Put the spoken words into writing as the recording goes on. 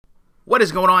What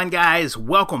is going on, guys?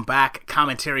 Welcome back.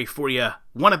 Commentary for you.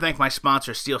 Want to thank my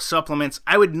sponsor, Steel Supplements.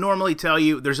 I would normally tell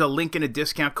you there's a link and a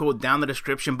discount code down the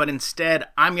description, but instead,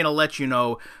 I'm going to let you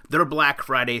know their Black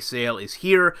Friday sale is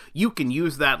here. You can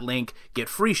use that link, get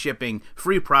free shipping,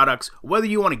 free products, whether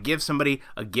you want to give somebody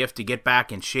a gift to get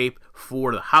back in shape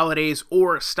for the holidays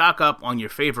or stock up on your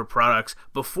favorite products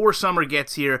before summer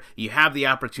gets here. You have the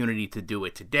opportunity to do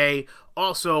it today.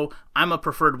 Also, I'm a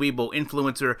preferred Weibo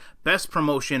influencer. Best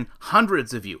promotion,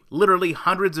 hundreds of you, literally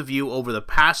hundreds of you over the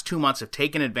past 2 months have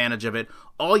taken advantage of it.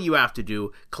 All you have to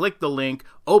do, click the link,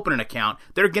 open an account.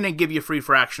 They're going to give you free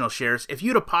fractional shares. If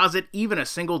you deposit even a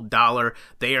single dollar,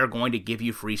 they are going to give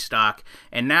you free stock.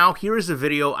 And now here is a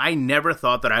video I never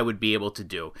thought that I would be able to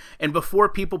do. And before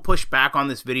people push back on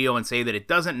this video and say that it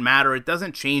doesn't matter, it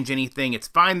doesn't change anything, it's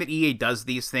fine that EA does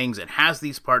these things and has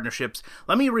these partnerships,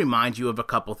 let me remind you of a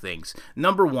couple things.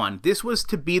 Number one, this was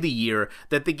to be the year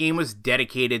that the game was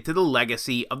dedicated to the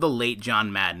legacy of the late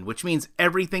John Madden, which means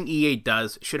everything EA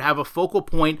does should have a focal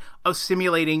point of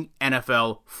simulating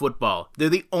NFL football. They're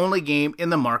the only game in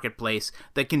the marketplace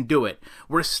that can do it.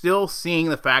 We're still seeing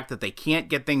the fact that they can't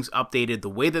get things updated the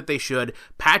way that they should,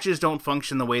 patches don't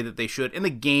function the way that they should, and the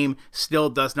game still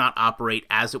does not operate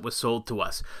as it was sold to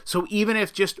us. So even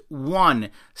if just one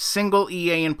single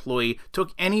EA employee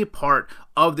took any part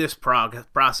of this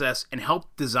process and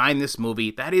helped design this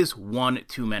movie, that is one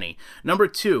too many. Number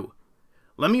two,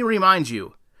 let me remind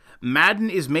you, Madden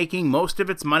is making most of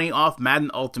its money off Madden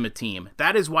Ultimate Team.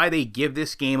 That is why they give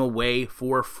this game away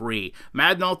for free.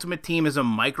 Madden Ultimate Team is a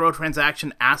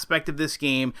microtransaction aspect of this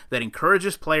game that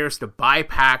encourages players to buy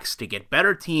packs, to get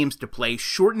better teams, to play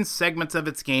shortened segments of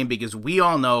its game, because we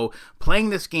all know playing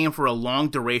this game for a long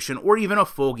duration or even a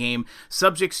full game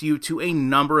subjects you to a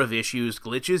number of issues,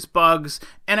 glitches, bugs,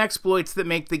 and exploits that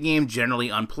make the game generally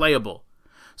unplayable.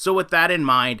 So with that in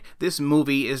mind, this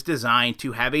movie is designed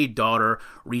to have a daughter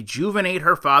rejuvenate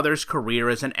her father's career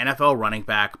as an NFL running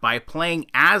back by playing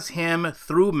as him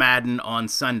through Madden on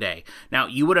Sunday. Now,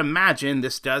 you would imagine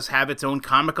this does have its own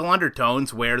comical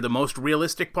undertones where the most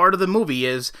realistic part of the movie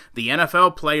is the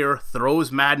NFL player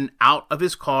throws Madden out of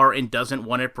his car and doesn't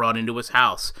want it brought into his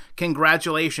house.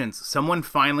 Congratulations, someone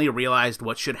finally realized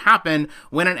what should happen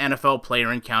when an NFL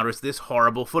player encounters this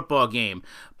horrible football game.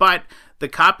 But the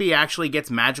copy actually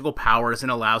gets magical powers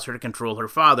and allows her to control her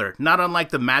father, not unlike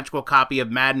the magical copy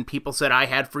of Madden people said I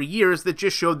had for years that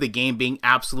just showed the game being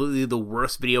absolutely the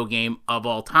worst video game of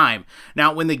all time.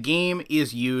 Now, when the game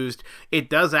is used,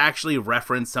 it does actually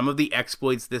reference some of the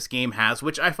exploits this game has,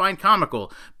 which I find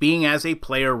comical, being as a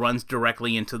player runs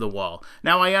directly into the wall.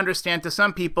 Now, I understand to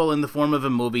some people in the form of a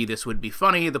movie this would be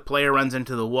funny, the player runs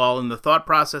into the wall and the thought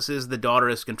process is the daughter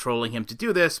is controlling him to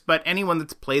do this, but anyone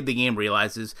that's played the game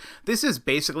realizes this is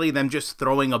basically them just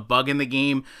throwing a bug in the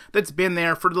game that's been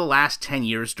there for the last 10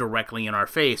 years directly in our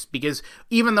face, because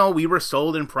even though we were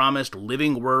sold and promised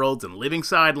living worlds and living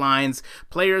sidelines,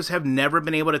 players have never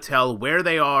been able to tell where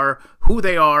they are, who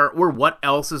they are, or what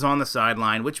else is on the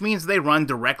sideline, which means they run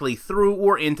directly through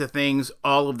or into things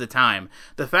all of the time.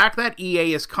 The fact that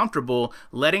EA is comfortable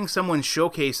letting someone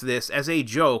showcase this as a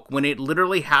joke when it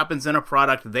literally happens in a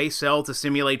product they sell to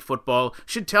simulate football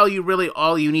should tell you really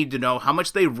all you need to know how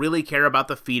much they really care about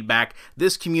the feedback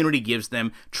this community gives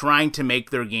them trying to make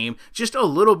their game just a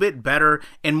little bit better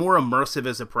and more immersive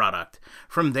as a product.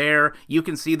 From there, you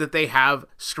can see that they have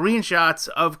screenshots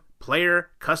of player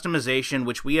customization,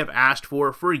 which we have asked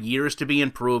for years to be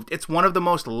improved. It's one of the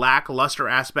most lackluster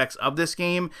aspects of this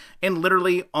game, and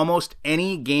literally almost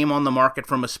any game on the market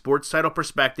from a sports title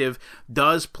perspective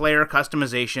does player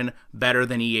customization better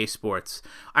than EA Sports.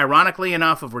 Ironically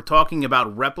enough, if we're talking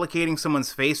about replicating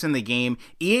someone's face in the game,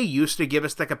 EA used to give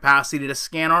us the capacity to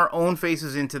scan our own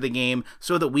faces into the game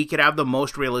so that we could have the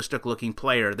most realistic looking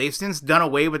player. They've since done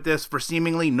away with this for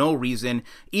seemingly no reason,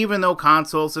 even though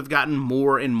consoles have gotten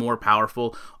more and more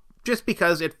powerful, just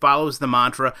because it follows the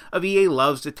mantra of EA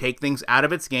loves to take things out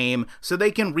of its game so they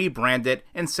can rebrand it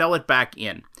and sell it back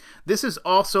in. This is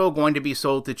also going to be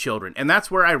sold to children, and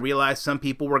that's where I realized some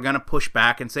people were going to push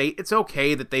back and say it's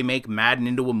okay that they make Madden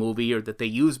into a movie or that they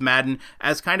use Madden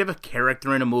as kind of a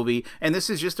character in a movie, and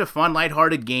this is just a fun,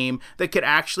 lighthearted game that could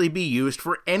actually be used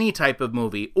for any type of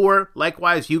movie, or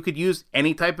likewise, you could use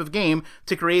any type of game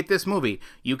to create this movie.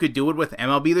 You could do it with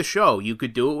MLB The Show, you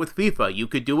could do it with FIFA, you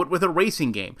could do it with a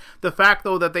racing game. The fact,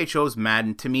 though, that they chose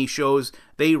Madden, to me, shows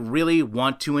they really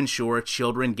want to ensure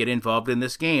children get involved in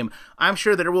this game. I'm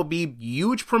sure there will be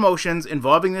huge promotions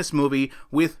involving this movie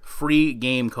with free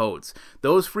game codes.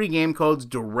 Those free game codes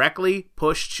directly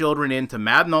push children into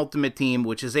Madden Ultimate Team,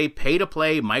 which is a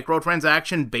pay-to-play,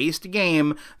 microtransaction-based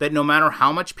game that no matter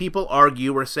how much people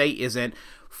argue or say isn't,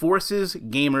 forces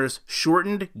gamers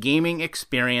shortened gaming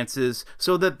experiences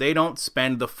so that they don't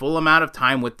spend the full amount of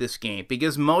time with this game.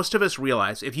 Because most of us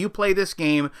realize if you play this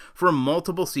game for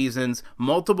multiple seasons,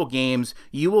 multiple games,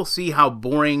 you will see how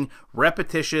boring,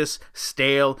 repetitious,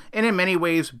 stale, and in many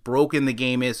ways broken the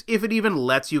game is, if it even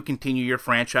lets you continue your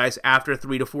franchise after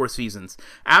 3 to 4 seasons.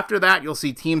 After that, you'll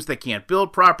see teams that can't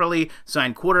build properly,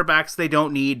 sign quarterbacks they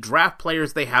don't need, draft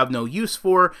players they have no use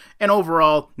for, and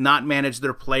overall not manage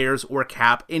their players or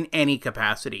cap in any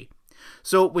capacity.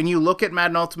 So when you look at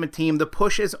Madden Ultimate Team, the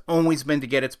push has always been to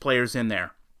get its players in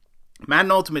there.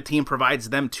 Madden Ultimate Team provides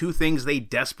them 2 things they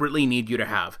desperately need you to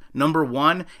have. Number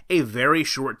 1, a very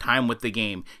short time with the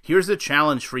game. Here's a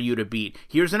challenge for you to beat.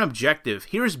 Here's an objective.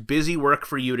 Here's busy work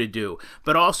for you to do.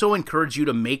 But also encourage you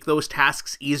to make those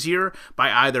tasks easier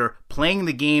by either playing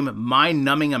the game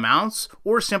mind-numbing amounts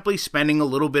or simply spending a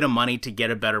little bit of money to get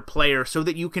a better player so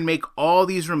that you can make all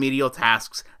these remedial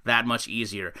tasks that much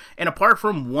easier. And apart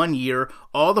from 1 year,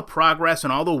 all the progress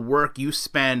and all the work you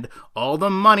spend, all the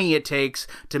money it takes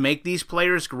to make these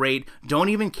players great, don't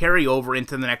even carry over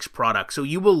into the next product. So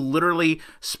you will literally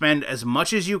spend as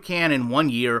much as you can in 1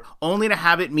 year only to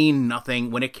have it mean nothing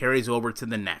when it carries over to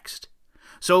the next.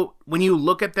 So when you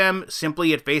look at them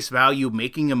simply at face value,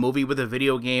 making a movie with a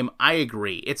video game, I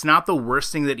agree. It's not the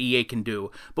worst thing that EA can do.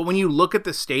 But when you look at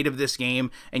the state of this game,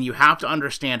 and you have to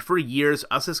understand, for years,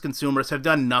 us as consumers have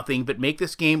done nothing but make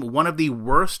this game one of the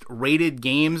worst rated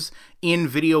games in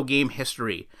video game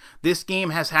history. This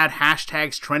game has had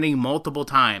hashtags trending multiple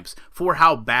times for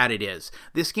how bad it is.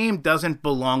 This game doesn't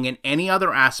belong in any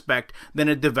other aspect than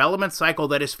a development cycle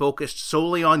that is focused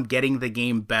solely on getting the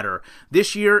game better.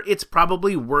 This year, it's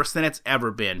probably worse than it's ever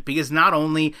been, because not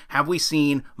only have we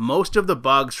seen most of the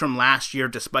bugs from last year,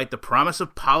 despite the promise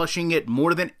of polishing it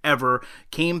more than ever,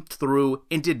 came through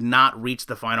and did not reach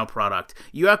the final product.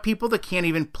 You have people that can't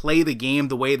even play the game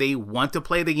the way they want to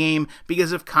play the game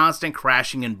because of constant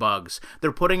crashing and bugs.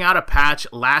 They're putting out a patch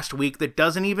last week that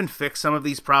doesn't even fix some of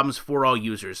these problems for all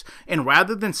users. And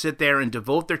rather than sit there and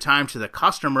devote their time to the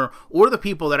customer or the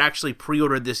people that actually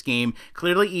pre-ordered this game,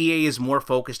 clearly EA is more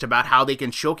focused about how they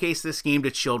can showcase this game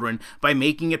to children by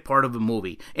making it part of a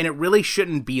movie. And it really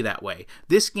shouldn't be that way.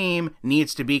 This game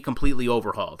needs to be completely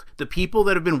overhauled. The people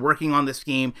that have been working on this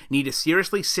game need to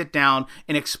seriously sit down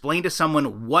and explain to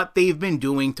someone what they've been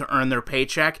doing to earn their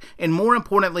paycheck, and more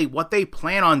importantly, what they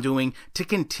plan on doing to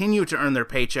continue to earn their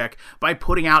paycheck by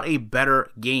putting out a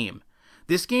better game.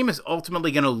 This game is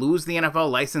ultimately going to lose the NFL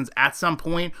license at some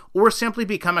point, or simply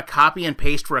become a copy and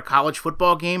paste for a college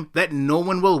football game that no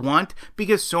one will want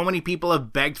because so many people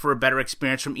have begged for a better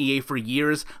experience from EA for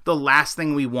years. The last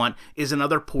thing we want is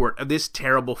another port of this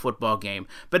terrible football game.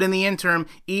 But in the interim,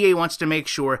 EA wants to make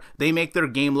sure they make their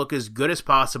game look as good as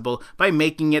possible by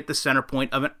making it the center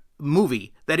point of an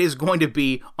movie that is going to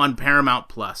be on Paramount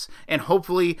Plus. And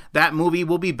hopefully that movie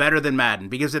will be better than Madden,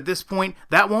 because at this point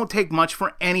that won't take much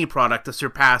for any product to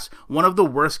surpass one of the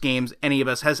worst games any of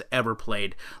us has ever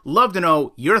played. Love to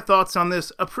know your thoughts on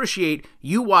this. Appreciate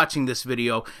you watching this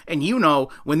video. And you know,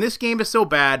 when this game is so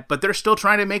bad but they're still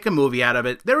trying to make a movie out of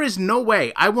it, there is no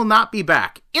way I will not be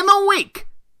back in the week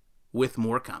with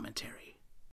more commentary.